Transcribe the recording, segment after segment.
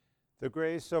The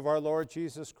grace of our Lord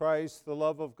Jesus Christ, the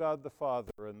love of God the Father,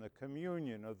 and the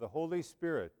communion of the Holy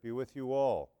Spirit be with you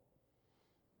all.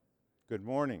 Good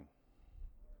morning.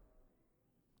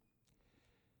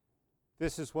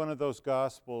 This is one of those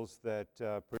Gospels that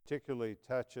particularly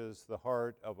touches the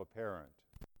heart of a parent.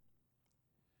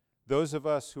 Those of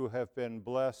us who have been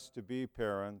blessed to be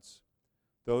parents,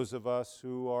 those of us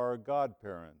who are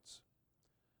godparents,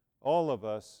 all of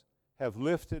us have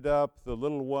lifted up the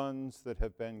little ones that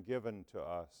have been given to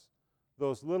us,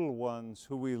 those little ones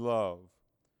who we love.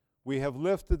 We have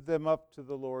lifted them up to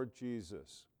the Lord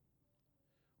Jesus.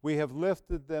 We have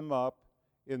lifted them up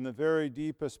in the very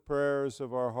deepest prayers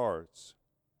of our hearts.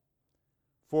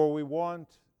 For we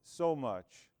want so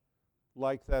much,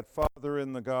 like that father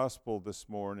in the gospel this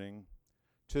morning,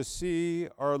 to see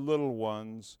our little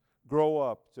ones grow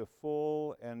up to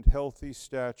full and healthy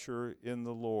stature in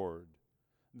the Lord.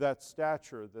 That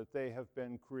stature that they have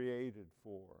been created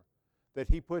for, that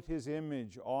He put His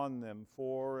image on them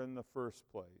for in the first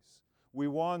place. We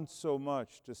want so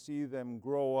much to see them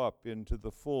grow up into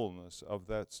the fullness of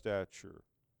that stature.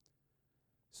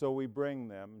 So we bring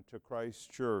them to Christ's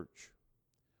church.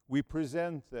 We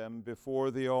present them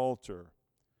before the altar.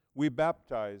 We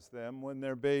baptize them when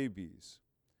they're babies.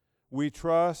 We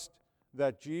trust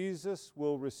that Jesus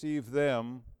will receive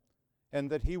them and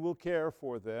that He will care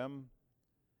for them,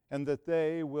 and that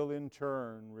they will in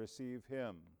turn receive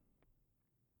Him.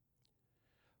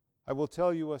 I will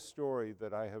tell you a story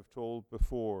that I have told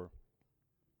before.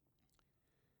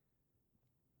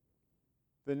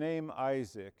 The name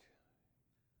Isaac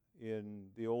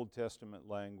in the Old Testament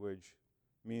language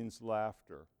means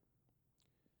laughter.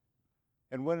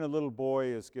 And when a little boy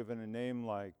is given a name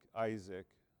like Isaac,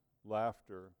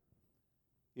 laughter,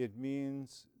 it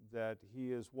means that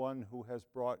he is one who has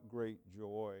brought great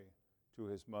joy to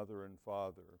his mother and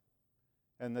father,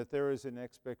 and that there is an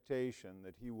expectation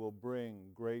that he will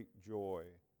bring great joy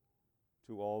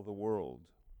to all the world.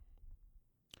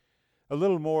 A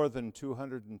little more than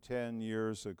 210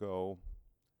 years ago,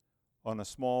 on a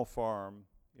small farm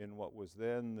in what was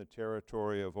then the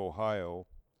territory of Ohio,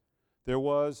 there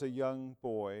was a young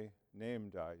boy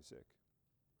named Isaac.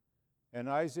 And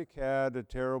Isaac had a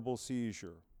terrible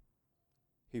seizure.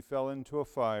 He fell into a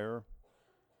fire,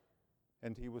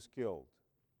 and he was killed.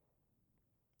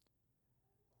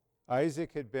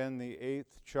 Isaac had been the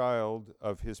 8th child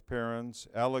of his parents,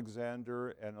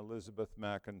 Alexander and Elizabeth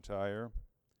McIntyre,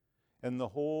 and the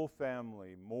whole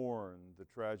family mourned the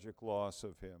tragic loss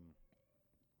of him.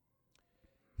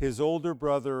 His older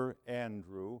brother,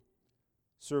 Andrew,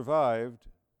 survived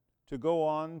to go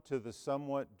on to the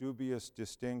somewhat dubious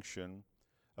distinction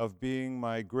of being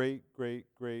my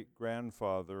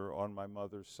great-great-great-grandfather on my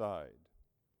mother's side.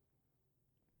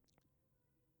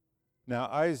 Now,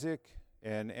 Isaac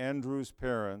and Andrew's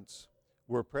parents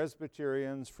were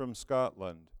Presbyterians from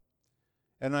Scotland,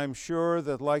 and I'm sure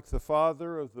that like the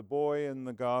father of the boy in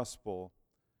the gospel,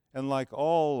 and like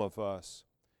all of us,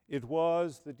 it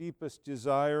was the deepest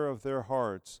desire of their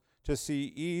hearts to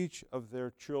see each of their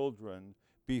children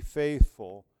be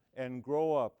faithful and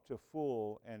grow up to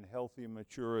full and healthy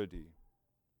maturity.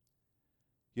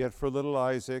 Yet for little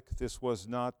Isaac, this was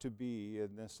not to be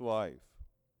in this life.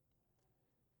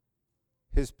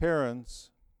 His parents,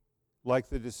 like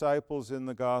the disciples in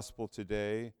the gospel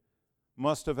today,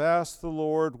 must have asked the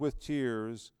Lord with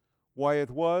tears why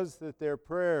it was that their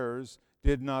prayers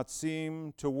did not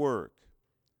seem to work.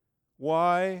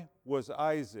 Why was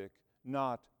Isaac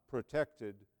not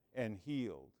protected and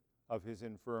healed of his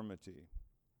infirmity?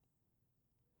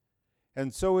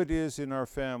 And so it is in our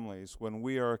families when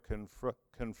we are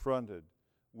confronted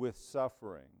with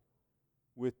suffering,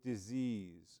 with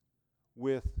disease,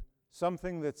 with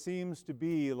something that seems to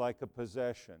be like a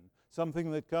possession,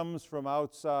 something that comes from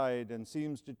outside and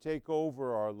seems to take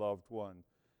over our loved one,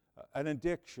 an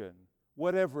addiction,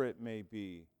 whatever it may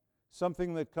be,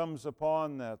 something that comes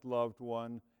upon that loved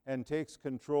one and takes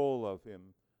control of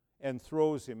him and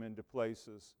throws him into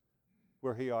places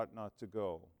where he ought not to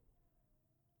go.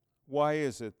 Why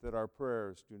is it that our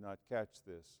prayers do not catch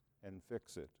this and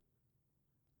fix it?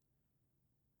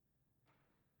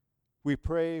 We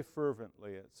pray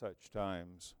fervently at such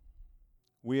times.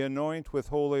 We anoint with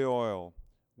holy oil.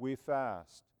 We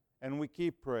fast, and we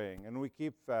keep praying, and we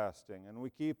keep fasting, and we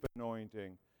keep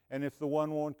anointing. And if the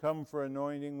one won't come for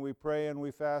anointing, we pray and we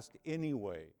fast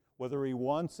anyway, whether he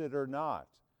wants it or not.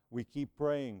 We keep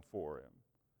praying for him,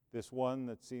 this one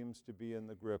that seems to be in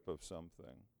the grip of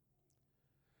something.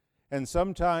 And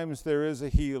sometimes there is a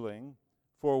healing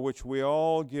for which we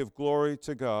all give glory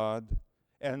to God,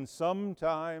 and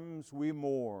sometimes we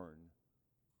mourn.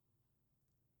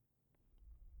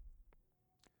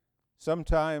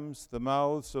 Sometimes the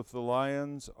mouths of the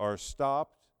lions are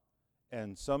stopped,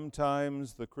 and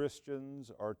sometimes the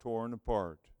Christians are torn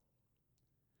apart.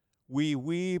 We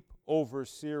weep over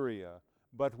Syria,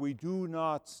 but we do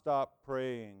not stop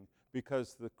praying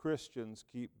because the Christians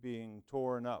keep being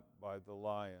torn up by the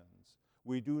lions.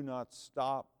 We do not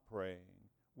stop praying.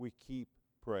 We keep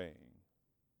praying.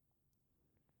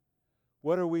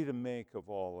 What are we to make of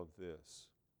all of this?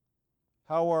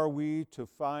 How are we to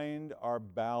find our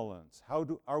balance? How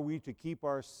are we to keep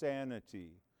our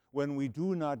sanity when we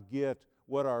do not get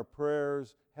what our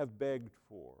prayers have begged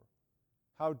for?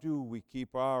 How do we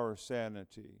keep our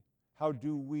sanity? How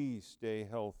do we stay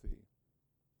healthy?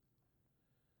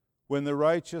 When the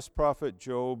righteous prophet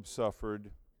Job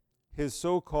suffered, his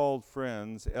so-called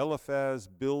friends, Eliphaz,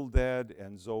 Bildad,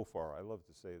 and Zophar, I love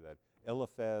to say that,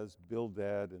 Eliphaz,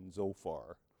 Bildad, and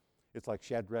Zophar. It's like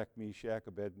Shadrach, Meshach,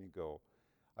 Abednego.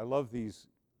 I love these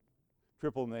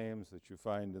triple names that you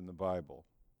find in the Bible.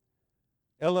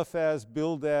 Eliphaz,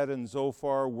 Bildad, and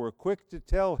Zophar were quick to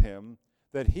tell him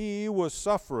that he was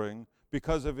suffering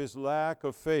because of his lack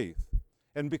of faith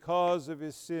and because of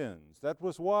his sins. That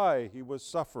was why he was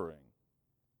suffering.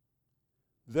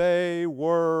 They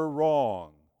were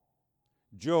wrong.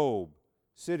 Job,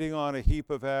 sitting on a heap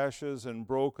of ashes and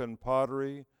broken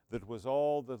pottery that was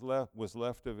all that was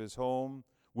left of his home,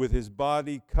 with his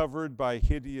body covered by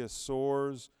hideous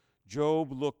sores,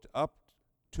 Job looked up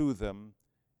to them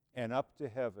and up to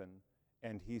heaven,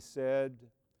 and he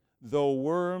said, "Though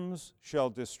worms shall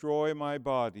destroy my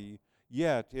body,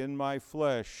 yet in my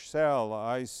flesh shall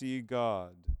I see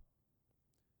God."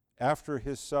 After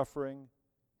his suffering,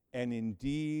 and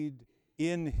indeed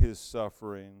in his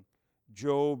suffering,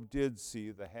 Job did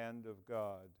see the hand of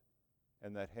God,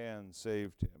 and that hand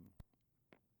saved him.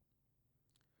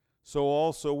 So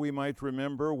also we might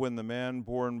remember when the man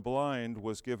born blind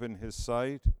was given his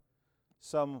sight,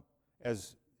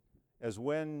 as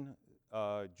when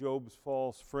Job's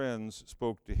false friends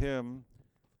spoke to him,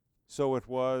 so it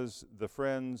was the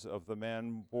friends of the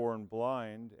man born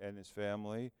blind and his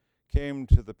family came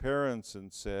to the parents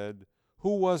and said,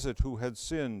 "Who was it who had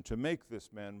sinned to make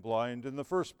this man blind in the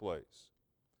first place?"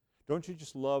 Don't you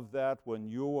just love that when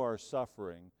you are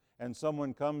suffering and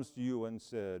someone comes to you and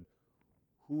said,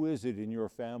 "Who is it in your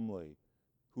family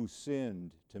who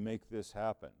sinned to make this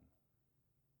happen?"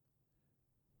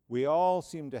 We all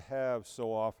seem to have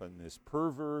so often this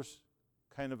perverse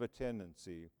kind of a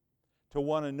tendency to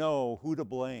want to know who to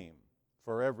blame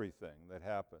for everything that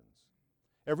happens.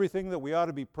 Everything that we ought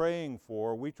to be praying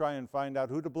for, we try and find out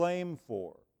who to blame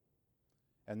for.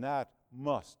 And that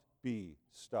must be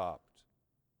stopped.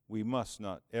 We must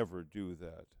not ever do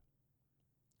that.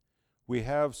 We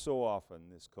have so often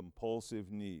this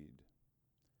compulsive need.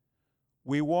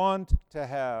 We want to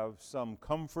have some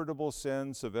comfortable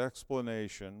sense of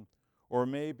explanation, or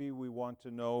maybe we want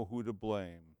to know who to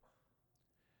blame.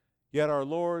 Yet our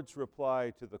Lord's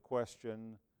reply to the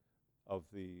question of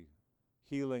the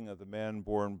healing of the man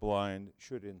born blind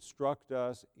should instruct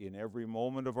us in every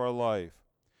moment of our life.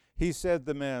 He said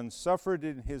the man suffered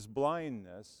in his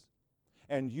blindness,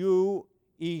 and you,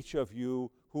 each of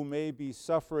you, who may be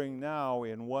suffering now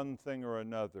in one thing or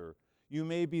another, you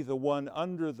may be the one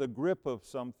under the grip of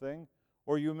something,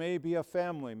 or you may be a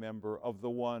family member of the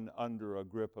one under a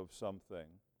grip of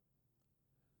something.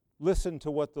 Listen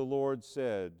to what the Lord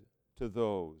said to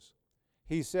those.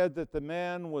 He said that the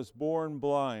man was born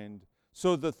blind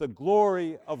so that the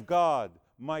glory of God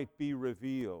might be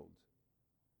revealed.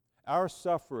 Our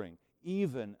suffering,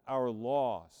 even our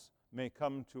loss, may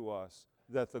come to us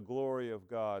that the glory of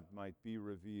God might be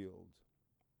revealed.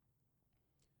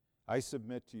 I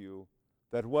submit to you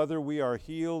that whether we are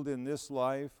healed in this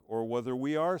life or whether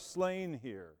we are slain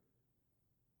here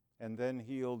and then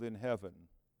healed in heaven,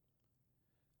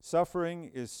 suffering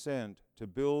is sent to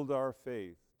build our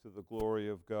faith to the glory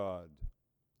of God.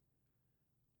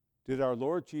 Did our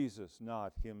Lord Jesus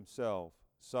not himself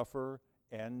suffer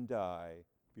and die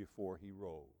before he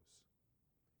rose?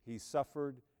 He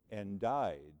suffered and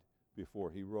died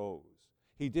before he rose.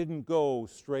 He didn't go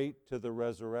straight to the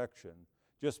resurrection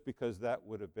just because that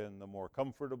would have been the more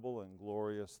comfortable and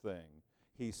glorious thing.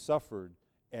 He suffered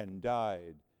and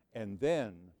died and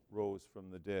then rose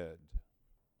from the dead.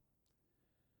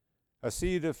 A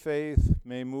seed of faith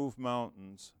may move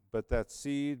mountains, but that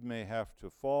seed may have to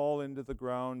fall into the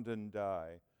ground and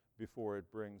die before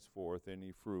it brings forth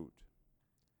any fruit.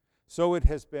 So it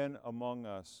has been among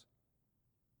us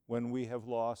when we have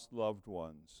lost loved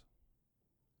ones.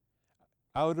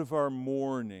 Out of our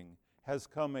mourning has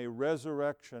come a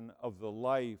resurrection of the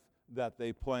life that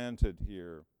they planted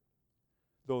here,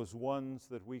 those ones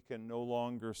that we can no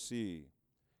longer see.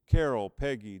 Carol,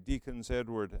 Peggy, Deacons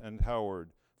Edward and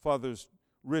Howard, Fathers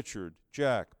Richard,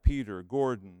 Jack, Peter,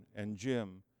 Gordon, and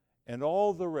Jim, and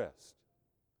all the rest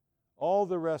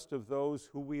of those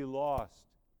who we lost,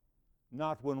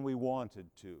 not when we wanted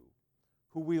to,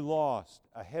 who we lost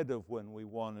ahead of when we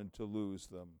wanted to lose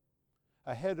them,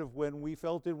 ahead of when we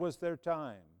felt it was their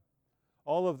time.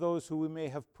 All of those who we may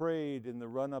have prayed in the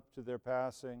run-up to their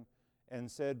passing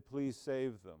and said, please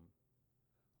save them.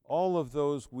 All of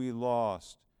those we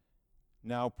lost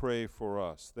now pray for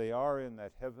us. They are in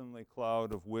that heavenly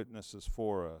cloud of witnesses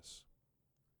for us.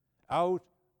 Out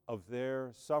of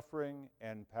their suffering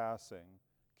and passing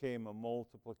came a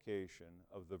multiplication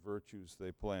of the virtues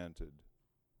they planted.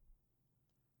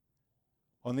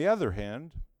 On the other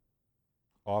hand,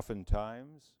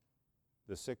 oftentimes,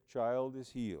 the sick child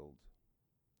is healed.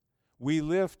 We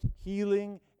lift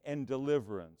healing and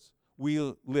deliverance.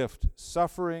 We lift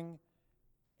suffering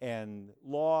and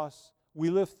loss. We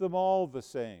lift them all the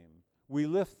same. We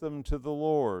lift them to the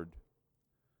Lord.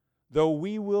 Though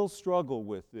we will struggle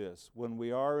with this when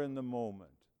we are in the moment,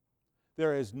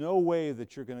 there is no way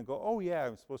that you're going to go, oh yeah,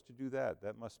 I'm supposed to do that.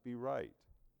 That must be right.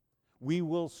 We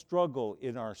will struggle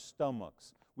in our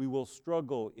stomachs. We will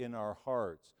struggle in our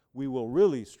hearts. We will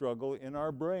really struggle in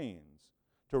our brains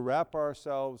to wrap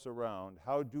ourselves around,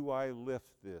 how do I lift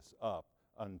this up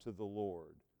unto the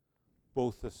Lord?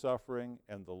 Both the suffering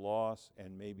and the loss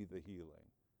and maybe the healing.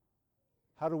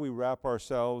 How do we wrap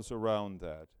ourselves around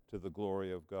that to the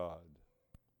glory of God?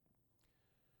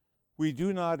 We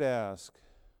do not ask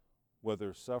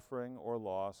whether suffering or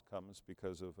loss comes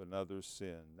because of another's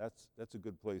sin. That's a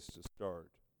good place to start.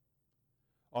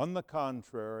 On the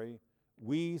contrary,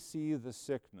 we see the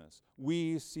sickness,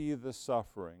 we see the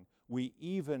suffering, we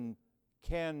even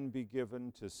can be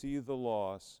given to see the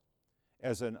loss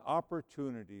as an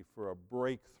opportunity for a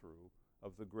breakthrough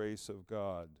of the grace of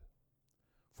God.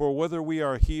 For whether we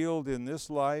are healed in this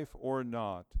life or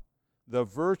not, the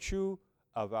virtue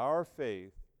of our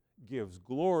faith gives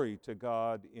glory to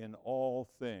God in all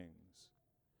things.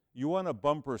 You want a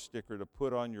bumper sticker to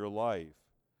put on your life,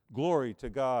 glory to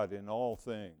God in all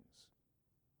things.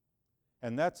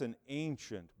 And that's an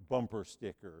ancient bumper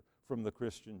sticker from the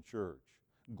Christian church.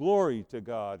 Glory to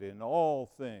God in all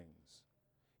things.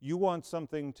 You want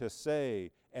something to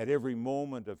say at every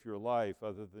moment of your life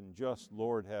other than just,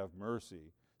 Lord, have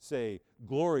mercy. Say,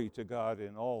 glory to God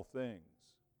in all things.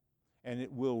 And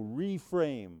it will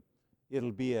reframe.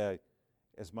 It'll be as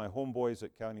my homeboys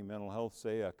at County Mental Health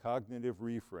say, a cognitive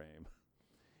reframe.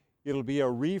 It'll be a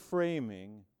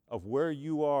reframing of where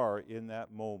you are in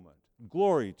that moment.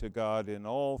 Glory to God in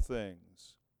all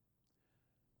things.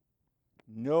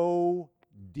 No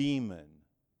demon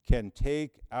can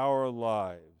take our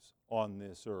lives on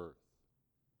this earth.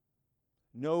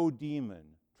 No demon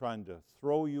trying to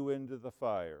throw you into the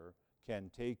fire can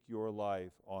take your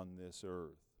life on this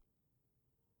earth.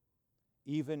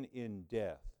 Even in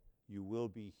death, you will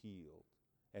be healed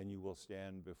and you will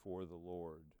stand before the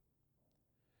Lord.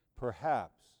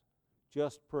 Perhaps,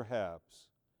 just perhaps,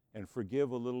 and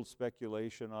forgive a little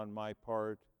speculation on my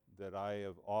part that I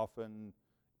have often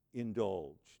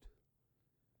indulged.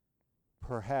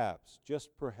 Perhaps,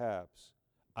 just perhaps,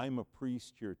 I'm a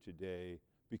priest here today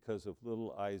because of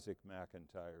little Isaac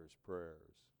McIntyre's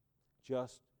prayers.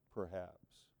 Just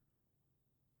perhaps.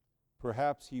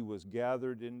 Perhaps he was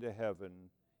gathered into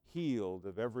heaven, healed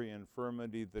of every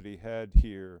infirmity that he had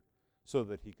here, so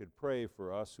that he could pray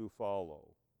for us who follow,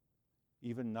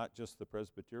 even not just the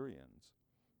Presbyterians.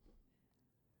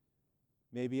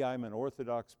 Maybe I'm an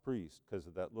Orthodox priest because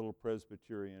of that little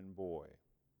Presbyterian boy.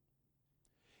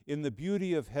 In the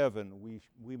beauty of heaven,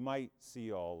 we might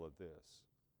see all of this.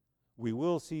 We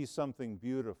will see something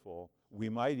beautiful. We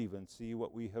might even see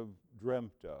what we have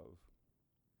dreamt of.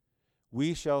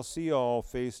 We shall see all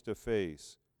face to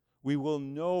face. We will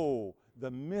know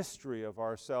the mystery of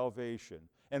our salvation.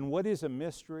 And what is a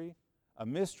mystery? A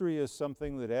mystery is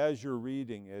something that as you're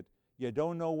reading it, you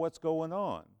don't know what's going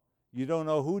on. You don't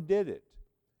know who did it.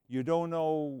 You don't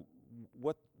know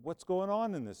what's going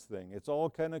on in this thing. It's all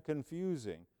kind of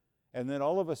confusing. And then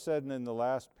all of a sudden in the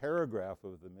last paragraph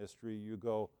of the mystery, you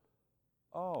go,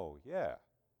 oh, yeah,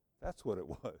 that's what it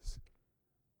was.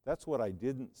 That's what I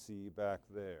didn't see back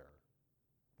there.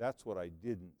 That's what I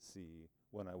didn't see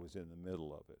when I was in the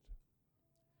middle of it.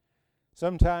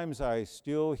 Sometimes I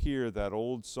still hear that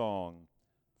old song,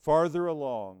 farther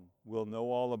along, we'll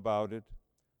know all about it.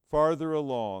 Farther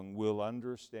along, we'll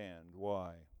understand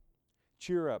why.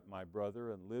 Cheer up, my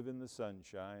brother, and live in the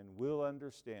sunshine. We'll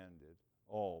understand it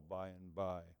all by and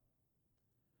by.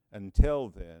 Until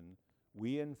then,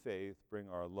 we in faith bring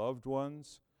our loved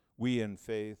ones. We in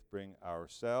faith bring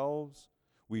ourselves.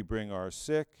 We bring our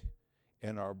sick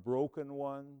and our broken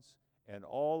ones and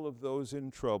all of those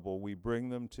in trouble, we bring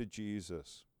them to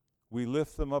Jesus. We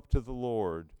lift them up to the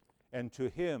Lord, and to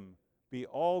him be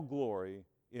all glory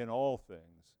in all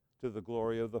things, to the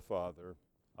glory of the Father.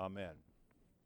 Amen.